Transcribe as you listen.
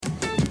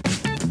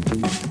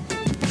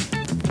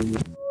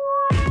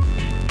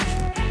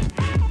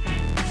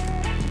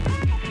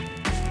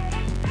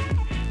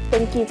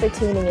Thank you for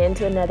tuning in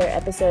to another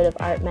episode of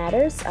Art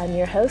Matters. I'm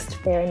your host,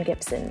 Farron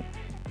Gibson.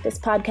 This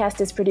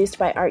podcast is produced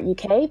by Art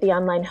UK, the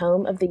online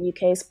home of the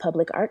UK's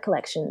public art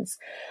collections.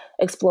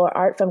 Explore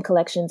art from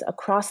collections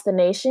across the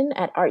nation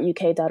at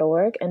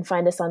artuk.org and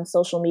find us on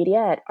social media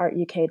at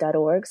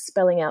artuk.org,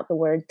 spelling out the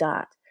word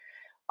dot.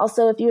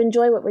 Also, if you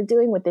enjoy what we're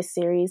doing with this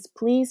series,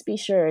 please be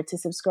sure to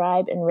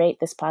subscribe and rate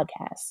this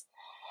podcast.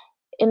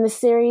 In the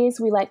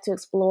series, we like to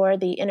explore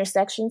the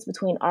intersections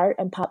between art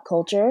and pop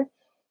culture.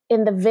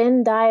 In the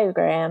Venn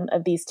diagram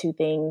of these two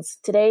things,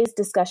 today's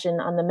discussion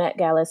on the Met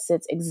Gala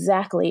sits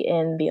exactly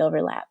in the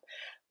overlap.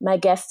 My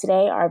guests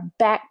today are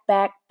back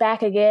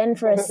again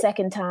for a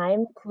second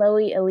time.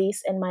 Chloe,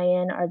 Elise, and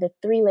Mayen are the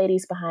three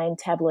ladies behind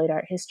Tabloid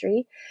Art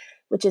History,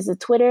 which is a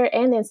Twitter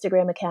and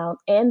Instagram account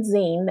and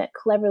zine that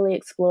cleverly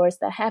explores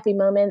the happy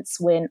moments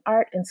when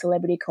art and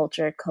celebrity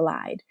culture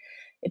collide.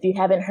 If you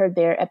haven't heard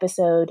their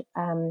episode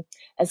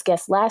as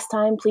guests last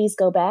time, please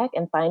go back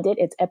and find it.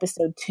 It's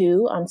episode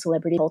 2 on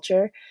celebrity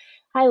culture.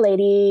 Hi,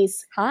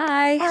 ladies.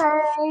 Hi.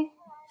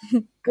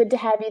 Good to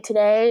have you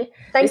today.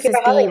 Thank you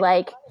for having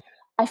me.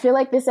 I feel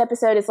like this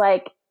episode is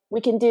like, we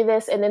can do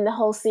this and then the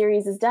whole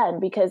series is done,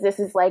 because this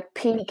is like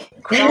peak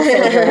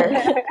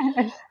crossover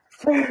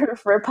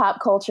for pop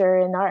culture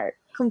and art.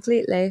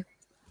 Completely.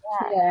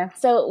 Yeah.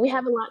 So we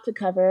have a lot to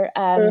cover.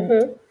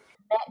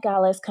 Met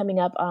Gala is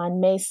coming up on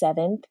May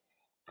 7th.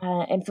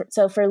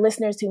 So for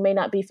listeners who may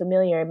not be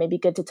familiar, it may be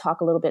good to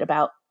talk a little bit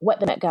about what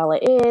the Met Gala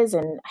is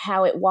and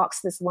how it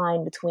walks this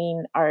line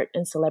between art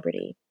and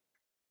celebrity.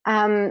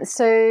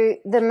 So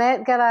the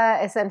Met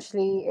Gala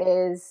essentially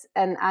is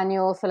an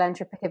annual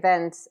philanthropic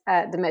event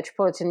at the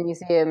Metropolitan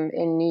Museum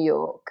in New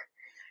York.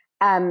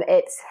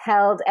 It's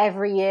held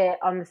every year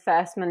on the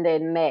first Monday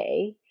in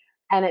May,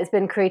 and it's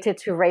been created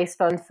to raise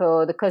funds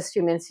for the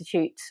Costume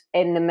Institute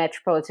in the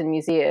Metropolitan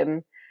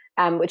Museum,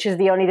 which is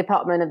the only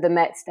department of the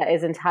Met that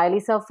is entirely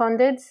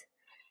self-funded.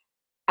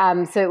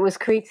 So it was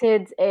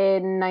created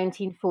in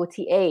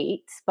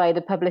 1948 by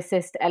the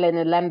publicist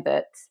Eleanor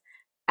Lambert,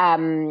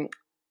 and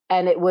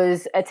it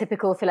was a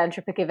typical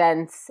philanthropic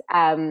event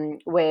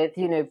with,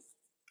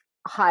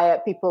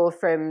 high-up people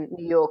from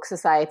New York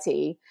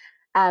society.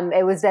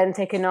 It was then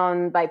taken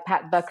on by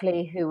Pat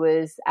Buckley, who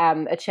was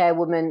a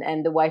chairwoman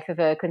and the wife of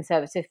a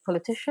conservative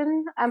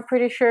politician, I'm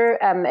pretty sure,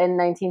 in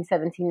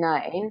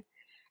 1979.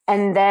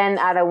 And then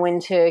Anna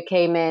Wintour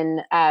came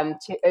in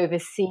to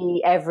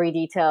oversee every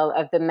detail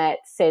of the Met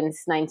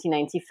since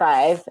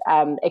 1995,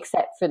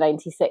 except for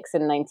 96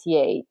 and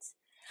 98.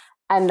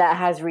 And that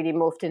has really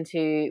morphed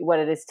into what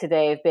it is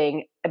today, of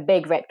being a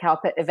big red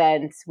carpet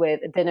event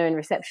with a dinner and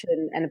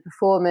reception and a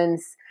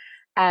performance.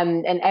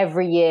 And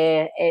every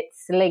year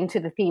it's linked to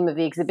the theme of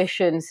the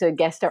exhibition. So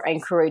guests are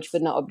encouraged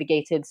but not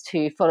obligated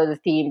to follow the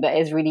theme. But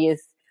it really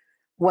is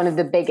one of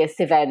the biggest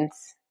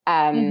events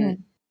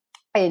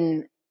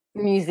in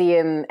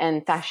museum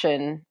and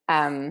fashion.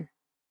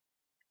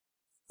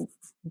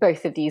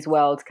 Both of these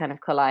worlds kind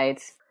of collide.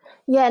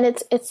 Yeah, and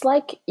it's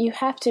like you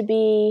have to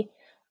be,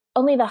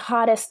 only the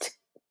hottest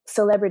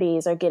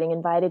celebrities are getting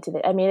invited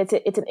to I mean, it's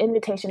an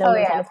invitation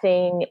only kind of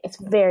thing. It's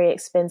very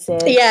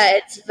expensive. Yeah,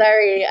 it's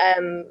very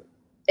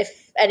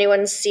if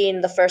anyone's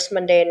seen The First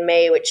Monday in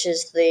May, which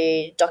is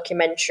the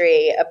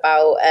documentary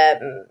about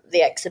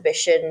the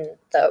exhibition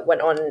that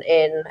went on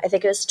in, I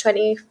think it was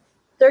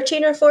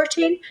 2013 or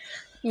 14.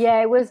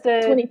 Yeah, it was the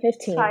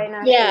 2015.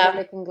 China. Yeah.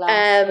 Looking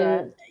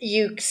glass.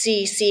 You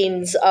see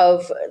scenes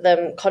of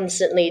them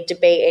constantly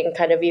debating,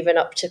 kind of even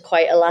up to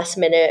quite a last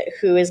minute,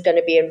 who is going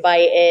to be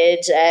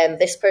invited.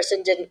 This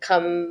person didn't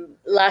come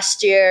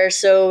last year,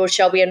 so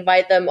shall we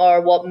invite them? Or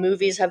what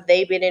movies have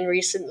they been in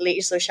recently,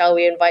 so shall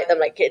we invite them?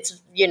 Like,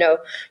 it's, you're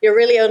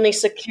really only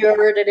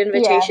secured an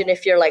invitation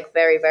if you're like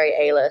very,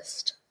 very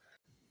A-list.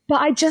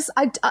 But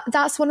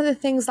that's one of the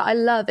things that I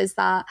love, is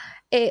that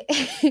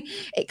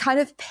it kind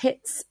of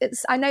pits.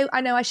 I know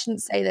I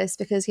shouldn't say this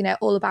because,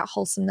 all about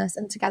wholesomeness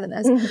and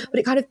togetherness, but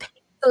it kind of pits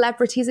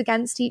celebrities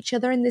against each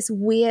other in this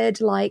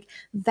weird, like,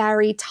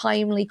 very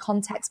timely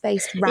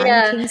context-based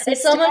ranking system.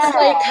 It's almost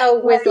like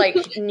how with like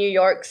New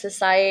York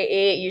society,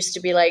 it used to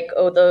be like,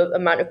 the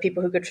amount of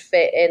people who could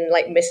fit in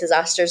like Mrs.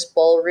 Astor's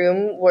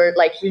ballroom were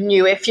like, you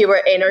knew if you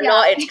were in or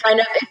not. It's kind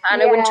of, if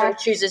Anna Wintour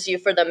chooses you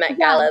for the Met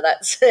Gala,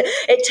 that's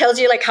it tells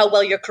you like how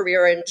well your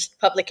career and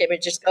public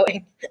image is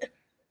going.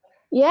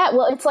 Yeah,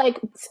 well, it's like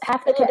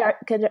half the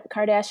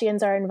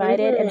Kardashians are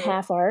invited and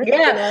half aren't.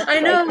 Yeah, I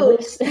know.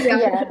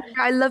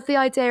 I love the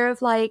idea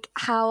of like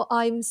how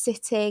I'm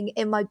sitting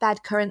in my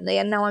bed currently,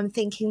 and now I'm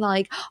thinking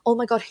like, oh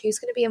my God, who's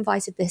going to be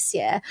invited this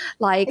year?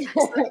 Like,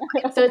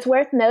 so it's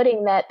worth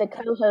noting that the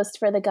co-hosts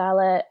for the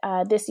gala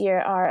this year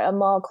are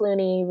Amal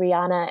Clooney,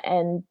 Rihanna,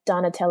 and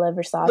Donatella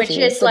Versace, which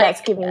is so like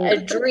that's giving a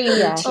dream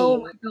team.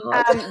 Oh my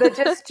God!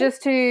 But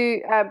just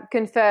to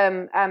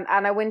confirm,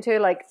 Anna Wintour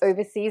like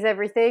oversees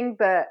everything,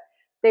 but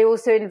they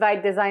also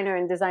invite designer,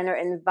 and designer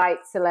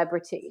invites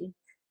celebrity.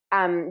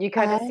 You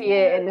kind of see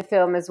it in the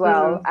film as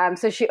well.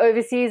 So she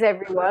oversees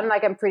everyone.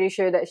 Like, I'm pretty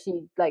sure that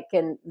she like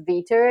can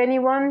veto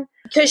anyone.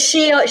 Because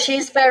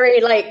she's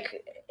very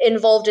like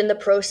involved in the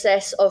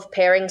process of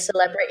pairing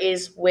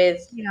celebrities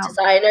with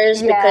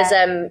designers because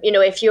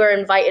if you are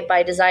invited by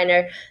a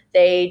designer,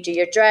 they do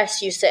your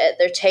dress, you sit at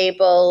their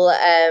table,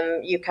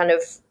 you kind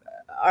of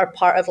are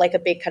part of like a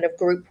big kind of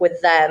group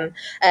with them,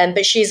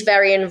 but she's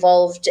very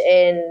involved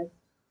in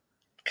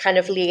kind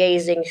of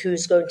liaising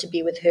who's going to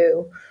be with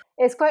who.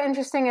 It's quite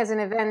interesting as an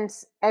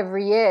event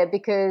every year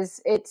because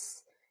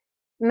it's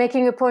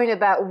making a point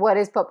about what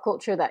is pop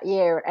culture that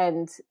year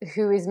and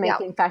who is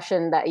making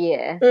fashion that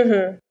year.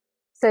 Mm-hmm.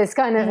 So it's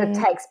kind of a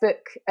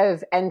textbook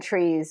of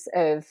entries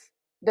of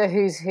the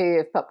who's who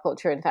of pop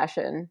culture and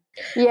fashion.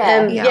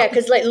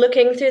 Because like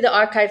looking through the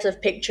archives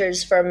of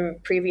pictures from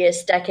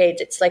previous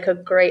decades, it's like a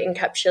great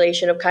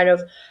encapsulation of kind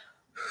of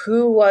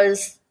who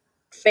was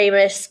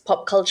famous,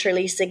 pop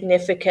culturally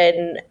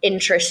significant,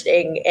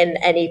 interesting in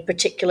any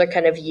particular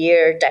kind of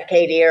year,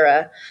 decade,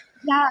 era.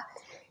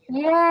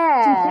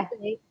 Yeah.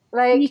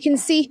 Like you can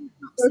see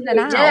who's in and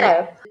out.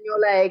 Yeah. And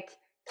you're like,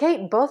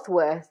 Kate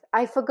Bosworth.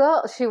 I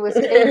forgot she was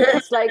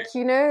famous. like,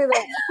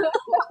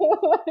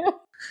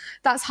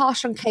 That's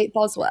harsh on Kate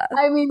Bosworth.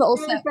 I mean, but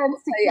also,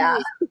 yeah.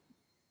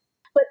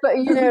 But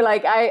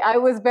like I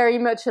was very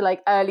much a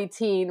like early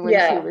teen when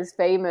she was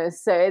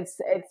famous. So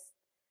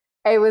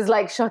it was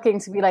like shocking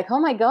to be like, oh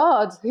my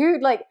God, who,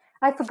 like,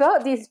 I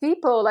forgot these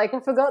people. Like,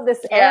 I forgot this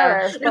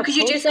era. Because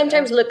you do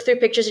sometimes look through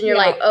pictures and you're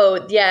like,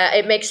 oh, yeah,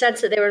 it makes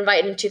sense that they were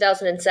invited in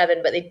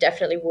 2007, but they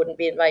definitely wouldn't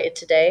be invited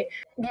today.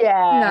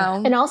 Yeah.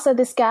 No. And also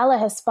this gala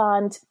has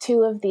spawned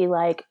two of the,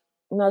 like,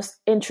 most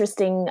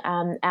interesting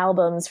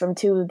albums from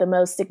two of the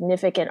most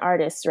significant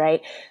artists,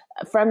 right?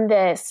 From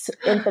this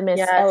infamous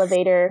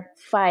elevator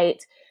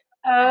fight.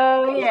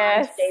 Oh,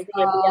 yes.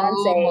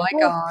 Oh, my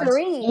God.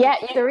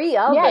 Three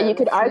albums. Yeah, you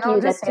could argue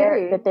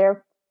that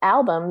their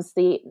albums,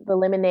 the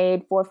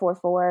Lemonade,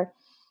 444,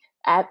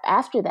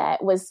 after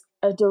that was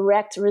a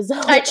direct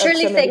result. I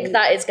truly think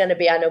that is going to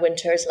be Anna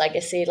Wintour's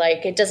legacy.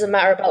 Like, it doesn't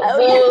matter about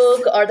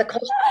Vogue or the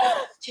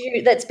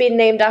costume that's been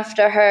named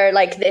after her.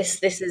 Like,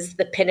 this is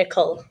the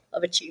pinnacle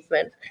of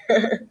achievement.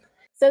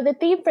 So the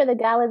theme for the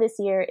gala this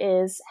year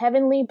is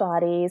heavenly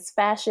bodies,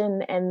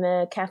 fashion, and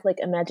the Catholic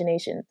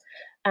imagination.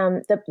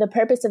 The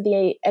purpose of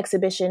the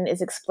exhibition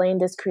is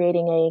explained as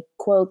creating a,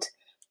 quote,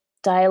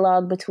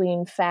 dialogue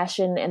between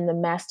fashion and the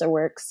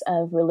masterworks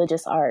of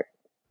religious art.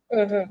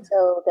 Mm-hmm.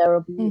 So there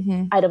will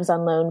be items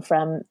on loan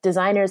from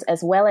designers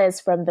as well as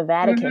from the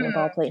Vatican of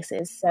all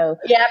places. So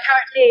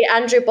apparently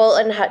Andrew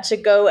Bolton had to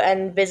go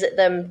and visit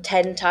them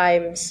 10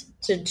 times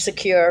to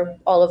secure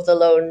all of the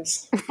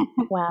loans.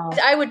 Wow.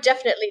 I would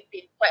definitely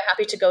be quite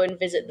happy to go and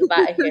visit the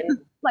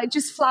Vatican. Like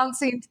just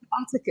flouncing into the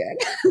Vatican.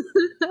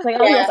 Like,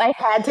 yes, I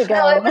had to go.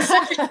 No, I was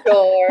such a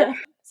sure.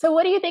 So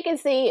what do you think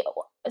is the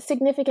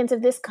significance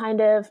of this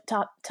kind of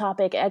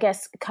topic, I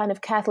guess, kind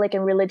of Catholic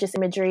and religious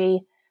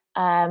imagery?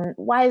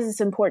 Why is this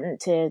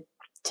important to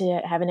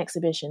have an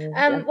exhibition?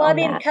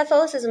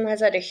 Catholicism has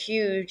had a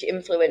huge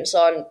influence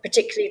on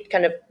particularly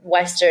kind of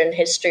Western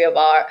history of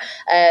art.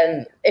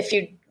 If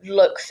you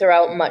look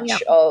throughout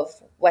much of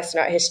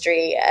Western art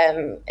history,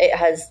 it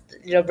has,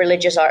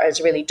 religious art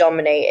has really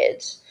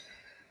dominated.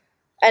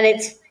 And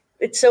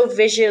it's so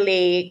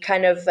visually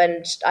kind of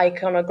and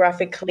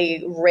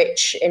iconographically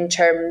rich in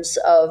terms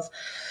of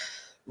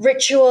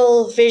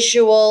ritual,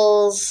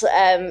 visuals.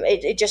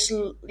 It just,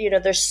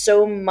 there's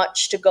so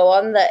much to go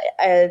on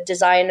that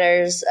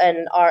designers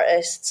and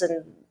artists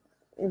and,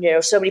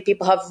 so many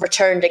people have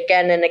returned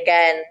again and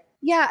again.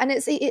 Yeah, and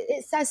it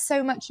says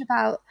so much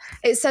about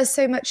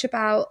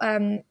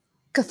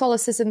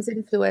Catholicism's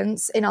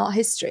influence in art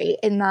history,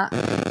 in that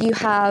you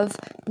have,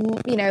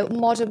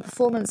 modern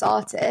performance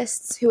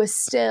artists who are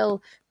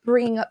still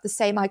bringing up the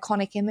same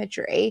iconic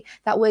imagery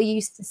that we're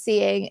used to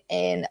seeing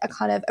in a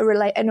kind of a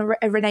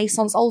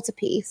Renaissance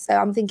altarpiece. So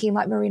I'm thinking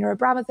like Marina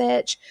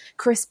Abramovich,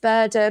 Chris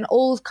Burden,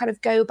 all kind of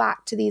go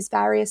back to these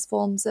various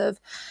forms of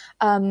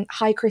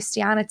high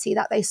Christianity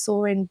that they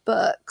saw in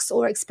books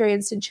or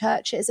experienced in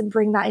churches and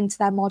bring that into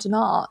their modern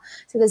art.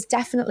 So there's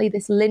definitely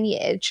this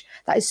lineage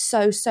that is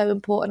so, so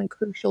important and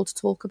crucial to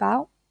talk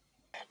about.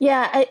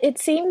 Yeah, it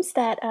seems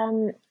that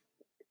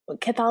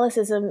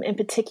Catholicism in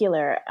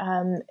particular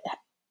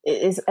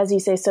is, as you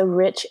say, so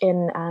rich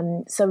in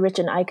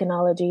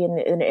iconology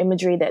and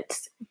imagery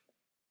that's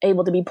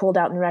able to be pulled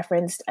out and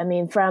referenced. I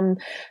mean, from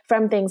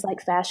things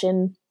like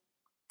fashion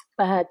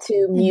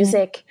to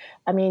music.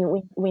 I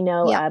mean, we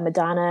know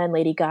Madonna and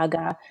Lady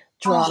Gaga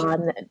draw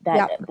on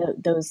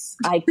those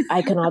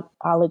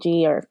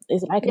iconology, or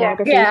is it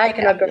iconography? Yeah,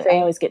 iconography. I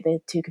always get the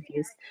two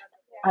confused.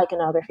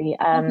 Iconography.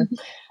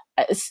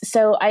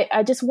 So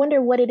I just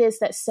wonder what it is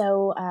that's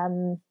so.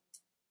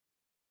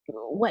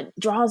 What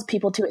draws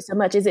people to it so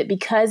much? Is it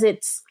because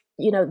it's,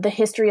 the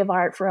history of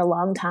art for a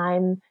long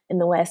time in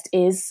the West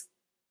is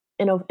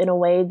in a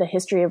way the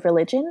history of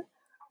religion?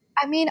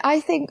 I mean, I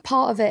think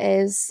part of it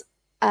is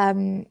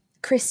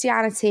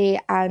Christianity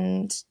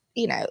and,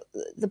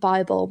 the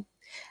Bible.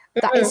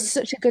 That is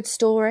such a good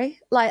story.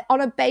 Like on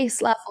a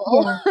base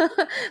level,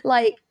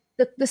 like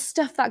the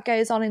stuff that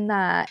goes on in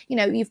there, you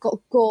know, you've got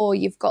gore,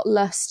 you've got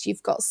lust,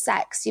 you've got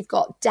sex, you've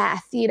got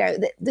death, you know,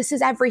 this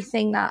is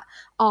everything that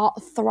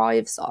art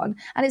thrives on.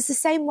 And it's the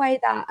same way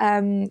that,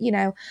 you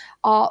know,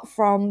 art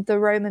from the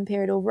Roman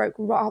period or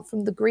art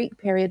from the Greek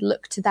period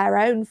look to their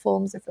own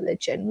forms of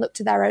religion, look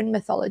to their own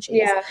mythologies.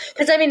 Yeah,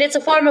 because I mean, it's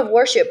a form of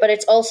worship, but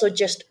it's also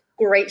just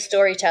great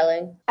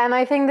storytelling. And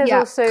I think there's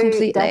also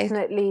completely.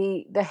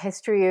 definitely the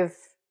history of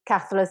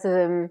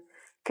Catholicism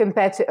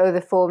compared to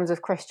other forms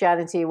of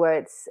Christianity,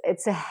 where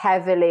it's a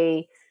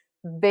heavily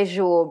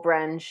visual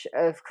branch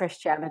of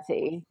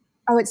Christianity.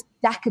 Oh, it's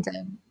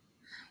decadent.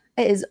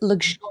 It is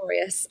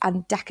luxurious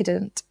and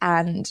decadent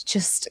and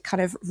just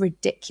kind of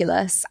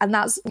ridiculous. And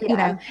that's, you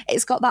know,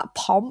 it's got that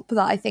pomp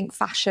that I think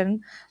fashion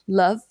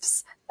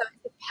loves. So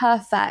it's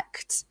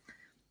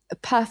a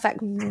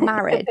perfect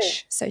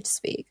marriage, so to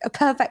speak, a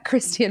perfect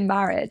Christian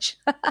marriage.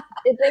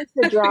 It brings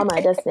the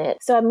drama, doesn't it?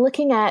 So I'm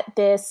looking at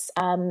this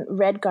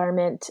red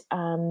garment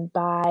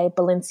by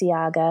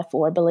Balenciaga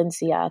for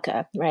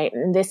Balenciaga, right?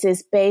 And this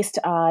is based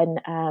on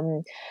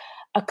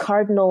a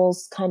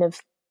cardinal's kind of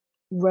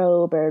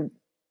robe or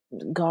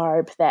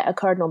garb that a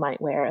cardinal might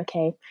wear,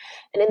 okay?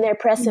 And in their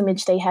press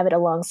image, they have it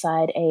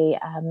alongside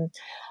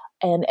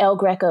an El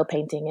Greco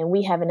painting, and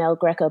we have an El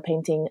Greco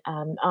painting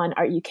on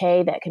Art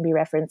UK that can be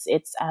referenced.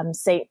 It's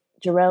Saint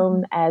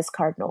Jerome as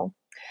cardinal.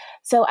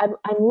 So I'm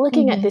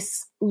looking at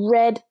this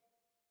red,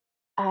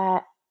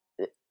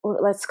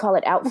 let's call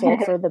it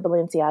outfit for the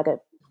Balenciaga.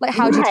 Like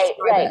how do you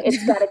right?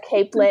 It's got a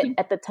capelet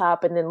at the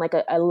top, and then like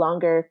a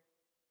longer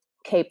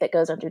cape that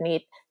goes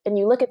underneath. And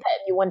you look at that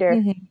and you wonder,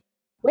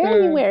 where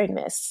are you wearing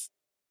this?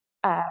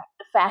 The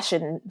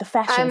fashion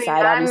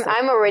side. Obviously,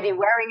 I'm already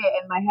wearing it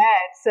in my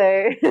head,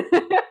 so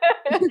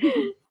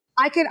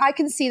I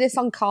can see this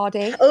on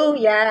Cardi. Oh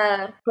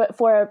yeah, but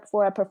for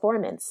a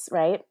performance,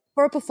 right?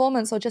 For a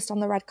performance or just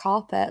on the red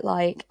carpet,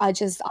 like I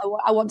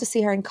want to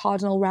see her in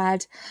cardinal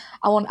red.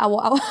 I want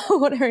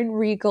her in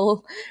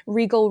regal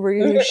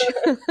rouge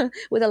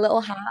with a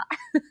little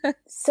hat.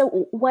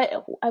 So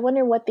I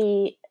wonder what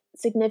the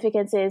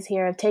significance is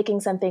here of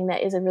taking something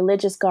that is a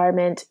religious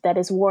garment that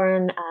is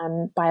worn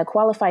by a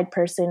qualified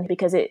person,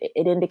 because it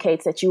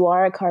indicates that you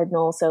are a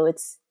cardinal. So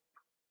it's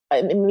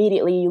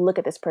immediately you look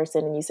at this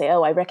person and you say,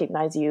 oh, I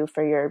recognize you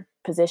for your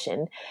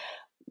position.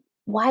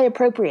 Why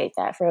appropriate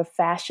that for a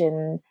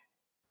fashion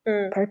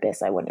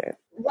purpose, I wonder?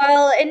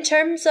 Well, in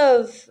terms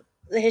of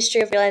the history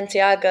of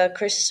Balenciaga,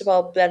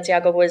 Cristobal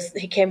Balenciaga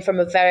he came from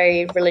a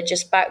very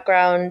religious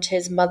background.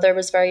 His mother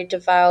was very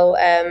devout.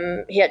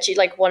 He actually,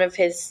 one of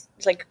his,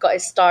 got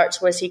his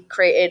starts was he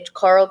created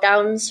choral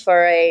gowns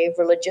for a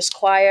religious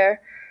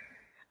choir.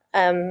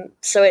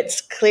 So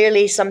it's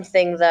clearly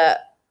something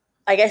that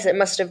I guess it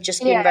must have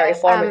just been very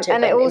formative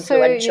and it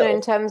also, influential.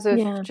 in terms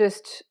of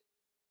just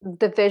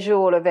the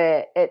visual of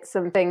it, it's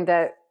something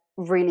that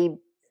really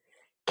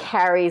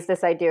carries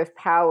this idea of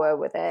power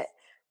with it,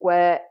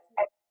 where a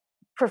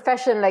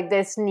profession like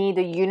this need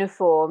a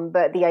uniform,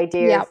 but the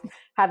idea of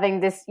having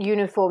this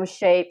uniform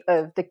shape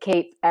of the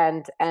cape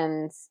and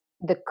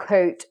the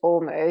coat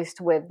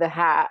almost with the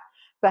hat,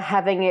 but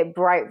having it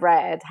bright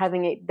red,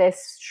 having it this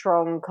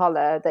strong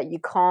color that you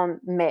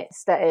can't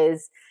miss, that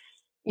is,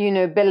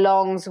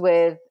 belongs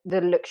with the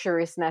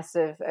luxuriousness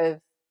of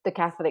the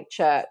Catholic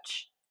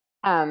Church.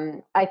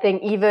 I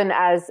think even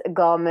as a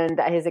garment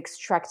that is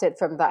extracted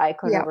from the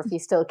iconography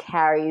still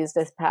carries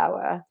this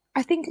power.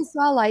 I think as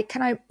well,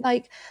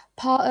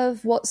 part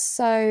of what's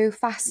so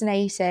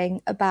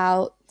fascinating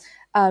about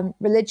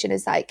religion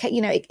is that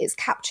it's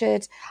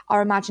captured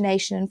our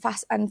imagination,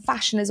 and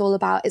fashion is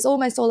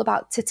almost all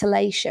about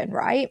titillation,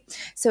 right?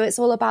 So it's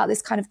all about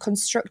this kind of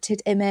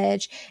constructed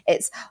image.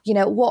 It's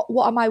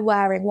what am I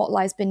wearing, what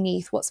lies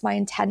beneath, what's my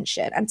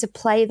intention, and to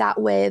play that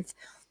with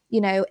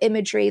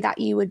imagery that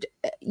you would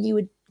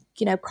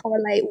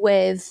correlate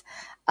with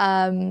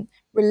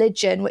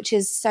religion, which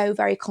is so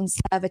very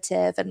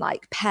conservative and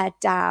pared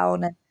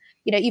down. And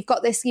you've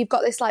got this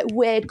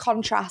weird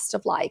contrast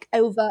of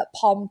overt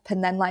pomp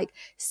and then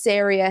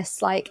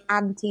serious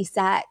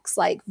anti-sex,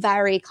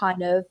 very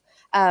kind of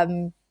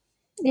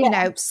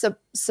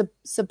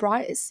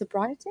sobriety.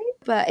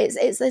 But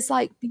it's this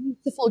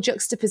beautiful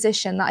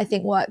juxtaposition that I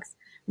think works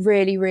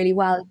really, really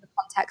well in the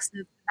context of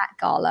the Met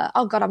Gala.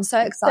 Oh God, I'm so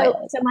excited.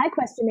 So my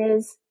question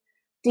is,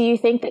 do you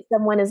think that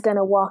someone is going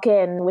to walk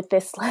in with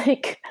this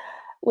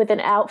with an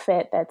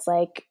outfit that's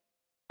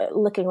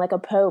looking like a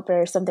pope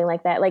or something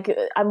like that?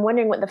 I'm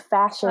wondering what the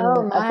fashion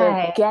of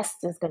the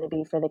guest is going to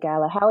be for the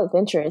gala. How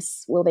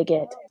adventurous will they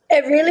get?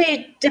 It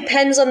really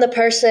depends on the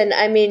person.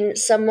 I mean,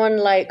 someone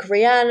like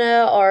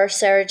Rihanna or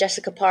Sarah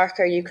Jessica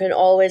Parker, you can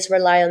always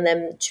rely on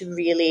them to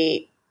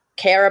really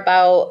care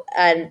about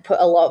and put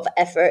a lot of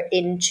effort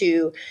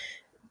into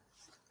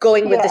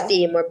going with the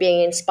theme or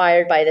being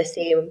inspired by the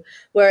theme.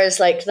 Whereas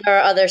there are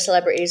other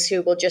celebrities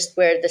who will just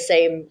wear the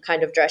same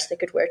kind of dress they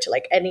could wear to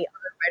any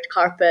other red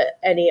carpet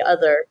any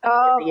other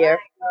year.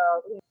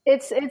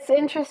 It's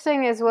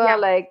interesting as well,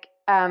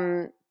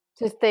 to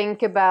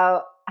think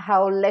about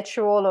how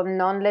literal or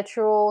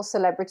non-literal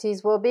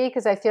celebrities will be,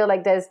 because I feel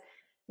there's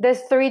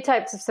there's three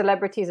types of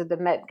celebrities at the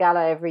Met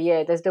Gala every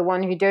year. There's the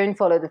one who don't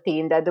follow the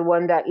theme. They're the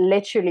one that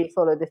literally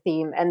follow the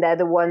theme, and they're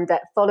the one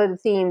that follow the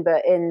theme,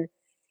 but in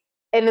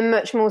a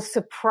much more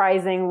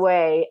surprising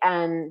way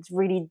and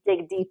really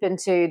dig deep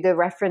into the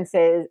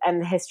references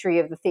and the history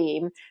of the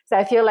theme. So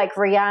I feel like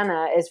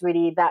Rihanna is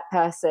really that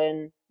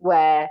person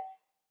where,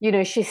 you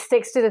know, she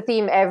sticks to the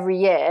theme every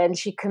year and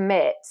she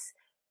commits,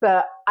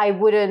 but I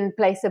wouldn't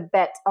place a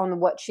bet on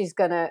what she's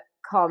going to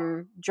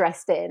come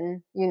dressed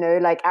in, you know,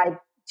 like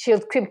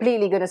she's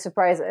completely going to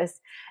surprise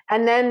us.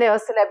 And then there are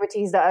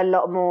celebrities that are a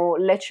lot more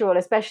literal,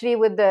 especially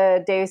with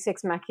the Deus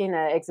Ex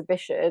Machina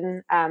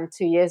exhibition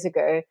 2 years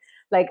ago.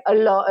 Like a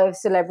lot of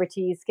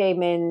celebrities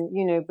came in,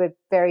 you know, with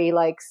very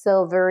like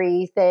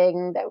silvery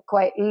thing that were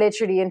quite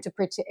literally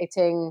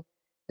interpreting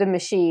the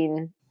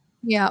machine.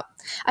 Yeah,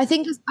 I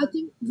think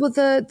well,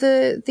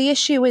 the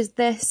issue is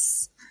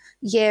this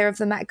year of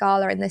the Met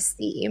Gala and this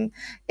theme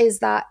is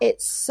that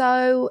it's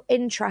so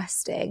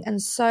interesting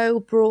and so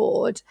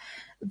broad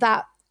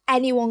that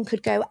anyone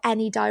could go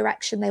any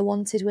direction they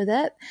wanted with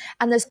it.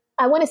 And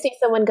I want to see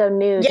someone go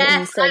nude.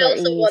 Yes, I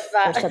also want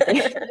that. Or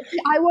something.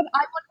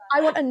 I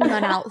want a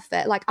nun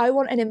outfit. Like I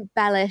want an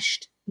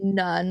embellished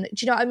nun.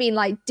 Do you know what I mean?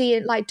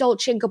 Like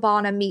Dolce and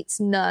Gabbana meets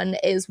nun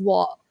is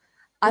what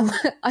I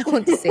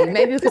want to see.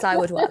 Maybe because I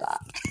would wear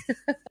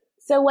that.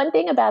 So one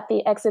thing about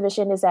the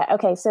exhibition is that,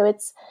 okay, so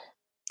it's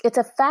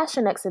a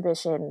fashion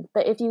exhibition,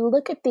 but if you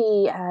look at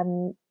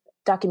the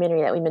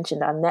documentary that we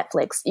mentioned on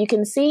Netflix, you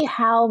can see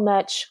how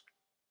much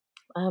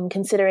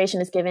consideration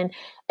is given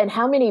and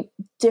how many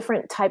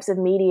different types of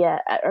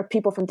media or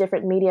people from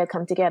different media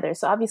come together.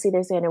 So obviously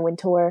there's Anna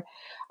Wintour.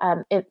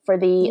 For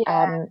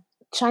the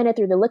China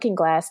Through the Looking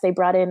Glass, they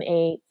brought in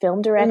a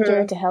film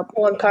director to help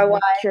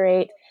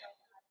curate.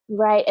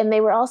 Right. And they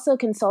were also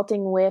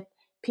consulting with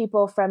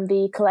people from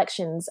the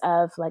collections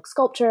of like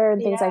sculpture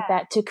and things like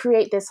that to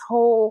create this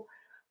whole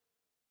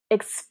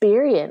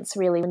experience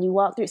really when you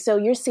walk through. So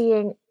you're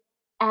seeing,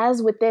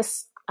 as with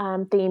this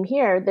theme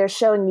here, they're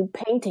showing you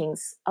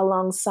paintings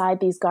alongside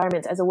these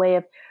garments as a way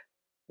of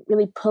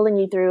really pulling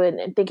you through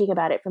and thinking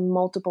about it from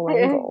multiple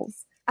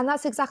angles. And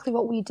that's exactly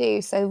what we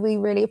do. So we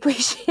really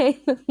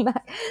appreciate the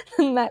Met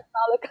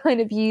Gala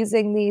kind of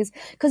using these,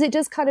 because it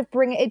does kind of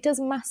it does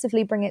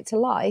massively bring it to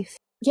life.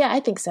 Yeah, I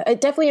think so.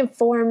 It definitely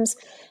informs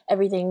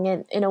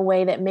everything in a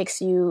way that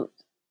makes you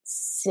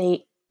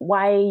say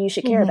why you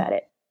should care about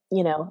it,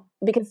 you know,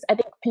 because I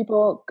think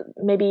people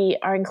maybe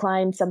are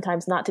inclined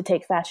sometimes not to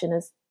take fashion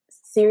as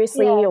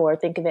seriously or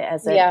think of it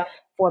as a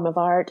form of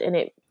art,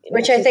 and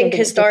which I think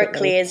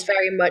historically is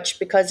very much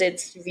because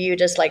it's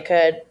viewed as like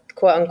a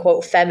quote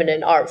unquote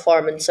feminine art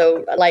form, and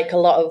so like a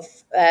lot of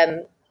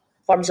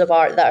forms of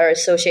art that are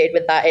associated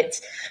with that, it's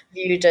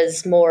viewed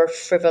as more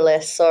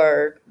frivolous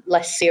or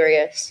less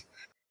serious.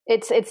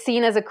 It's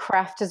seen as a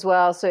craft as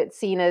well, so it's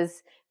seen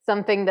as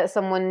something that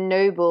someone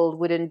noble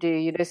wouldn't do,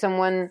 you know,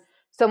 someone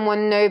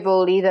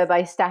noble either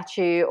by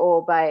statue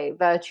or by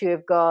virtue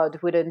of God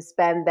wouldn't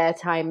spend their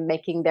time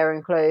making their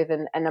own clothes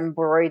and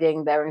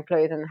embroidering their own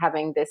clothes and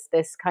having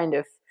this kind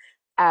of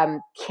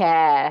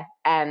care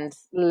and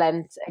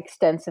lent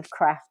extensive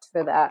craft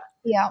for that.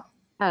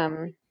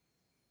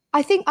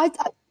 I think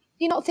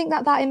do you not think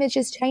that image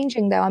is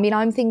changing though? I mean,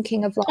 I'm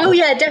thinking of like, oh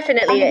yeah,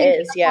 definitely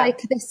it is. Yeah,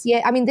 like this year.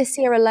 I mean, this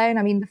year alone.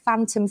 I mean, the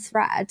Phantom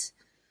Thread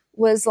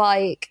was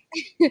like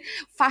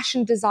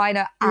fashion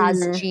designer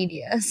as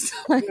genius.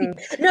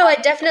 No, I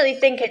definitely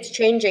think it's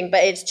changing,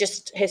 but it's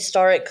just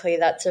historically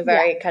that's a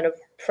very kind of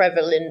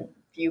prevalent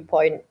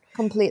viewpoint.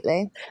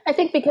 Completely. I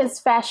think because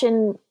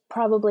fashion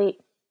probably,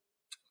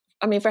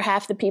 I mean, for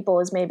half the people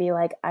is maybe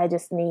like, I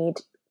just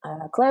need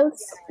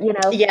clothes, you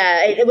know?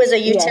 Yeah, it was a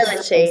utility.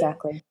 Yes,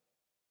 exactly.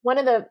 One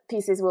of the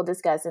pieces we'll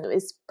discuss, and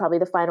is probably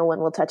the final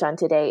one we'll touch on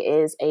today,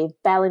 is a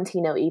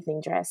Valentino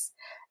evening dress.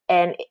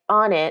 And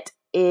on it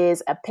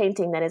is a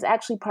painting that is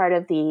actually part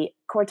of the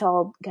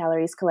Courtauld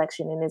Gallery's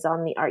collection and is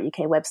on the Art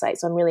UK website.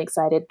 So I'm really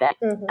excited that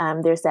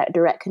there's that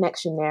direct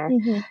connection there.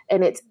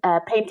 And it's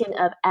a painting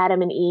of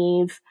Adam and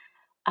Eve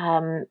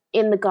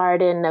in the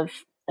Garden of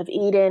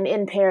Eden,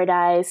 in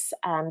paradise.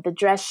 The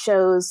dress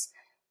shows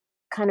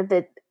kind of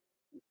the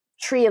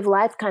tree of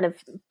life kind of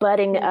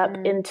budding up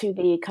into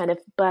the kind of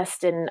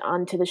bust and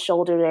onto the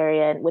shoulder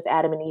area, and with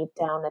Adam and Eve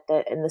down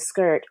in the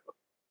skirt.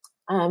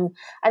 I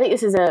think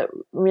this is a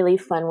really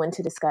fun one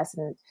to discuss,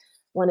 and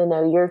want to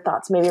know your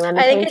thoughts maybe around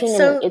the painting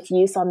and its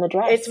use on the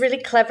dress. It's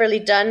really cleverly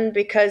done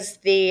because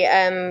the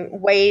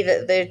way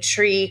that the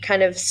tree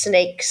kind of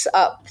snakes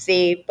up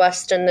the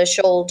bust and the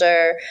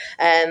shoulder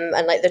and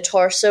like the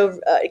torso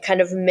kind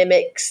of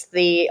mimics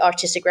the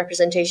artistic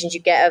representations you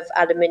get of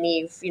Adam and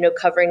Eve, you know,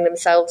 covering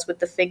themselves with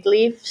the fig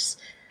leaves.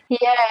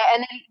 Yeah,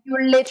 and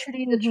you're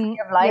literally the tree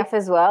of life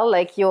as well,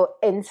 like you're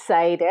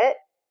inside it.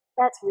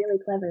 That's really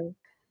clever.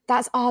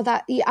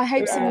 I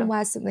hope someone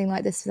wears something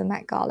like this for the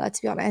Met Gala,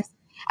 to be honest.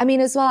 I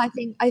mean, as well, I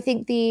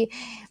think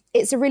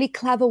it's a really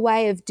clever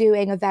way of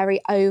doing a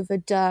very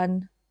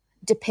overdone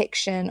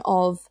depiction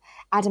of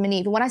Adam and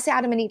Eve. And when I say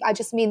Adam and Eve, I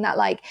just mean that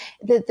like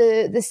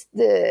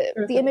the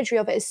imagery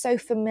of it is so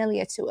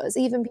familiar to us,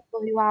 even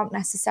people who aren't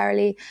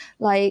necessarily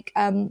like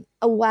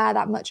aware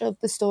that much of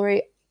the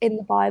story in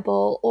the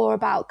Bible or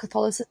about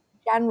Catholicism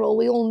in general.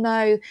 We all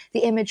know the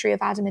imagery of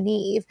Adam and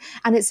Eve,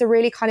 and it's a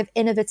really kind of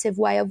innovative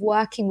way of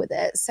working with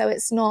it. So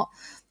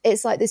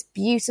it's like this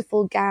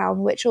beautiful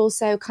gown, which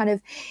also kind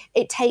of,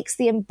 it takes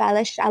the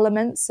embellished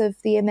elements of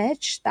the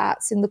image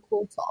that's in the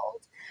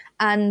courtauld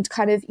and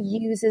kind of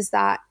uses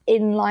that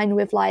in line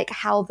with like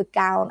how the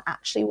gown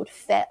actually would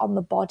fit on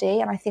the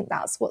body. And I think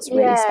that's what's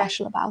really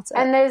special about it.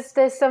 And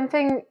there's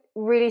something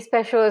really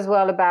special as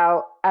well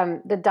about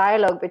the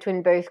dialogue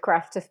between both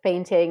crafts of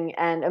painting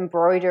and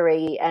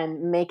embroidery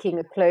and making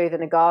a cloth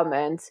and a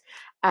garment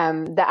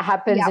that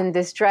happens in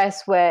this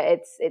dress, where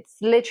it's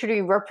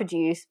literally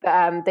reproduced.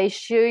 But they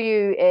show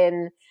you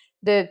in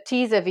the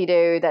teaser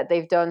video that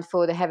they've done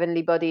for the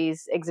Heavenly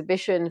Bodies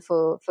exhibition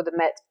for the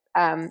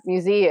Met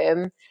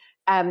Museum,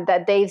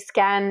 that they've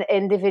scanned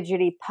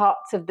individually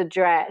parts of the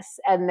dress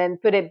and then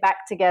put it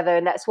back together.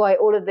 And that's why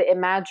all of the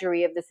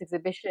imagery of this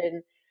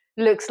exhibition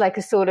looks like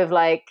a sort of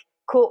like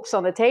corpse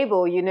on the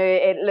table. You know,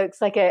 it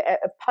looks like a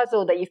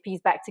puzzle that you've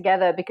pieced back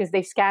together because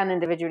they've scanned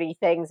individually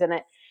things,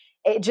 and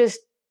it just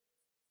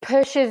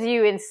pushes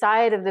you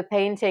inside of the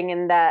painting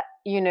and that,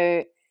 you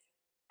know,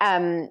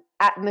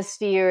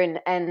 atmosphere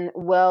and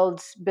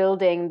world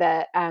building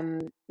that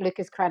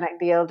Lucas Cranach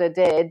the Elder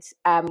did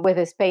with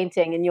his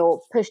painting, and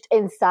you're pushed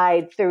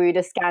inside through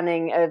the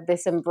scanning of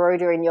this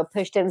embroidery, and you're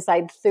pushed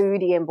inside through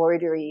the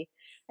embroidery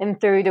and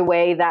through the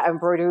way that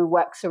embroidery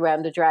works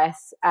around the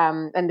dress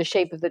and the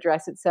shape of the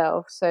dress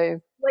itself.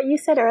 So what you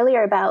said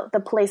earlier about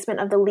the placement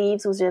of the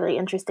leaves was really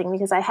interesting,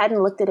 because I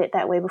hadn't looked at it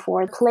that way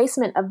before. The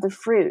placement of the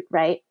fruit,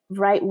 right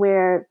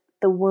where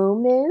the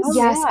womb is. Oh,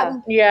 yes.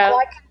 Yeah.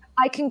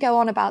 I can go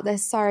on about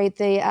this. Sorry,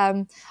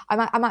 I'm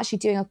actually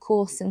doing a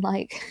course in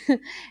like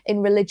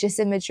in religious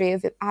imagery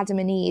of Adam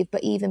and Eve,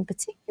 but Eve in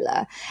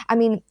particular. I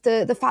mean,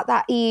 the fact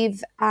that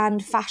Eve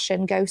and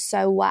fashion go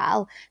so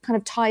well kind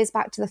of ties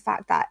back to the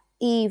fact that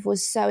Eve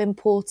was so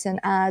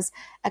important as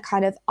a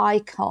kind of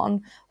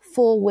icon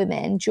for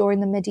women during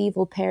the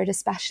medieval period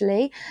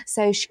especially.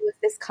 So she was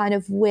this kind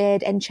of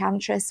weird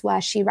enchantress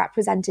where she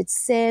represented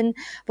sin,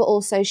 but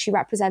also she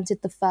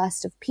represented the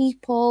first of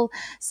people.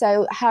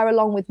 So her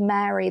along with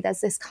Mary,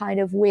 there's this kind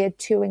of weird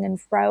toing and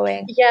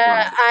froing.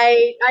 Yeah,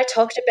 I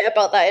talked a bit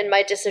about that in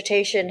my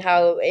dissertation,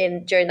 how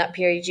during that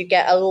period you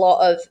get a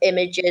lot of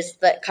images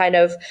that kind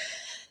of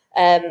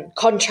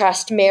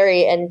contrast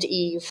Mary and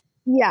Eve.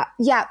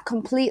 Yeah,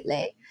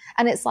 completely.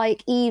 And it's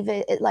like Eve,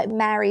 like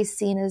Mary's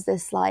seen as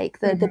this like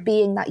the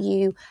being that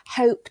you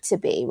hope to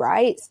be,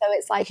 right? So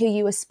it's like who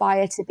you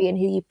aspire to be and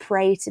who you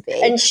pray to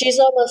be. And she's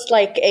almost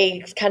like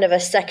a kind of a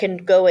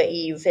second go at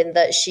Eve, in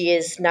that she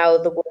is now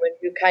the woman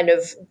who kind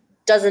of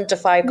doesn't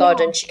defy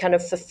God, and she kind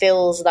of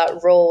fulfills that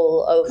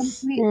role of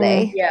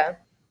completely. Yeah.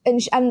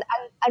 And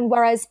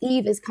whereas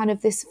Eve is kind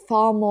of this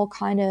far more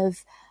kind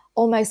of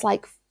almost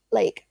like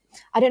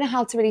I don't know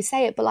how to really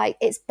say it, but like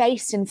it's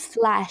based in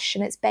flesh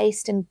and it's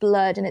based in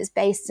blood and it's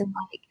based in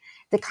like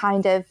the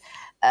kind of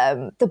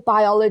the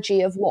biology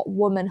of what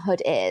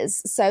womanhood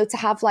is. So to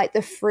have like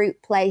the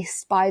fruit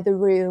placed by the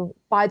womb,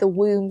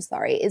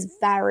 is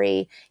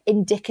very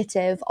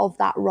indicative of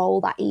that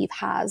role that Eve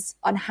has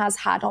and has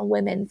had on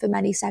women for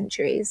many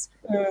centuries.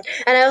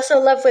 And I also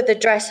love with the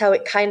dress how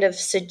it kind of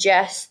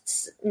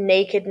suggests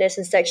nakedness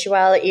and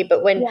sexuality,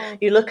 but when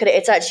you look at it,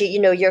 it's actually,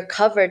 you know, you're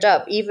covered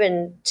up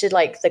even to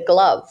like the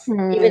glove,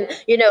 even,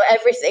 you know,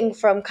 everything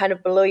from kind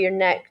of below your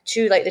neck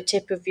to like the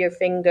tip of your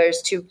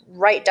fingers to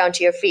right down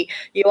to your feet.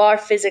 You are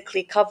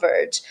physically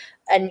covered,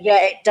 and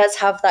yet it does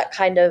have that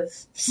kind of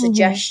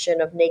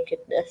suggestion of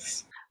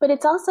nakedness. But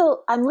it's also,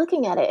 I'm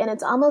looking at it, and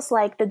it's almost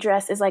like the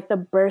dress is like the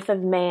birth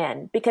of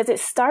man, because it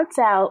starts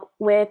out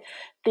with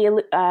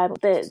the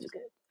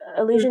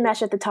illusion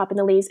mesh at the top and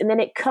the leaves, and then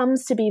it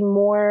comes to be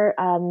more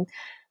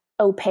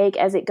opaque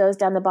as it goes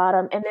down the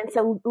bottom, and then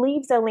so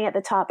leaves only at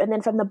the top, and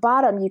then from the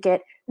bottom you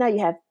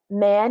have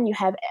man, you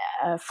have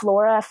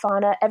flora,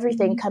 fauna,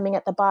 everything coming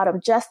at the bottom,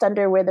 just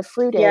under where the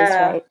fruit is,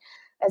 right?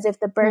 As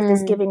if the birth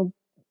is giving.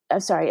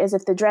 As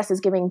if the dress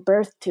is giving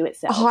birth to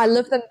itself. Oh, I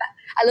love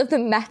the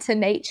meta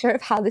nature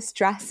of how this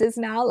dress is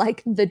now.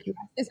 Like the dress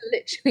is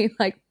literally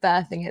like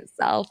birthing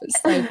itself.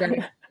 It's so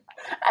great.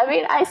 I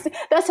mean,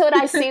 that's what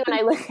I see when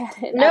I look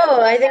at it.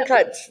 I think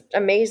that's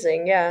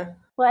amazing. Yeah.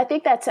 Well, I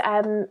think that's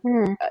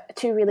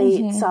two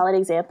really solid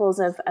examples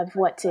of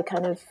what to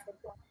kind of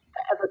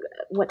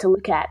what to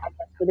look at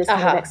for this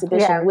kind of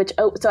exhibition. Yeah. Which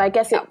so I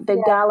guess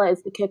the gala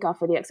is the kickoff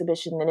for the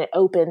exhibition, and it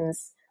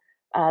opens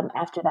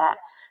after that.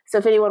 So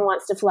if anyone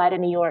wants to fly to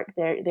New York,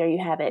 there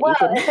you have it. Well,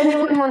 if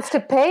anyone wants to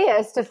pay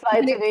us to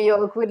fly to New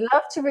York, we'd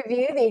love to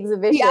review the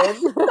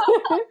exhibition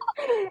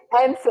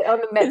and sit on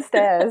the Met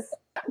stairs.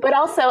 But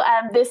also,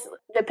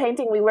 the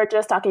painting we were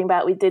just talking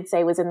about, we did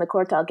say was in the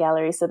Courtauld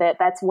Gallery, so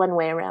that's one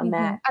way around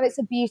that. And it's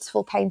a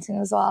beautiful painting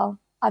as well.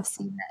 I've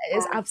seen it. It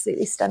is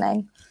absolutely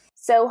stunning.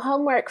 So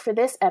homework for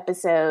this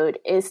episode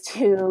is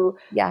to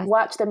Yes.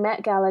 watch the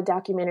Met Gala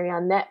documentary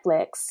on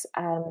Netflix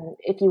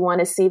if you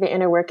want to see the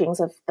inner workings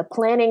of the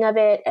planning of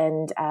it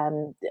and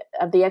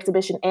of the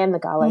exhibition and the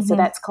gala. So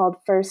that's called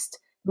First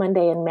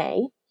Monday in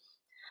May.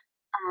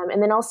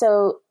 And then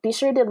also be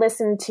sure to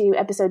listen to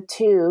episode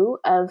 2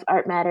 of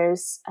Art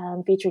Matters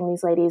featuring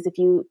these ladies. If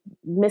you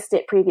missed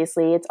it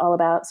previously, it's all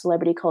about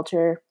celebrity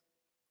culture.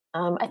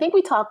 I think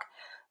we talk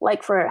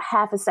like for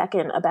half a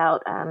second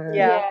about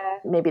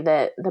maybe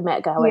the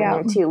Met Gala in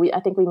there too.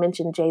 I think we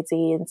mentioned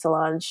Jay-Z and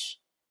Solange,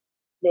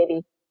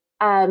 maybe.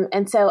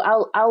 And so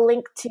I'll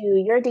link to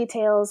your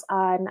details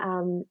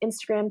on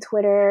Instagram,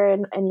 Twitter,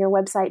 and your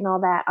website and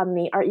all that on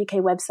the Art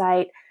UK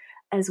website,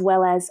 as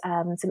well as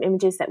some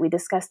images that we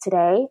discussed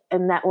today.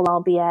 And that will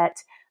all be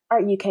at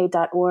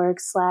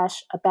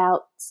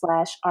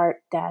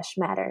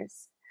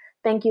artuk.org/about/art-matters.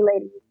 Thank you,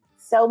 ladies,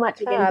 so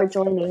much again for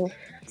joining.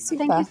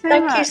 Thank you so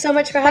Thank much. you so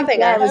much for having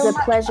Yeah, us. it was a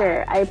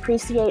pleasure. I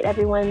appreciate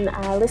everyone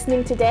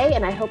listening today,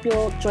 and I hope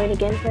you'll join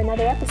again for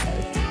another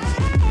episode.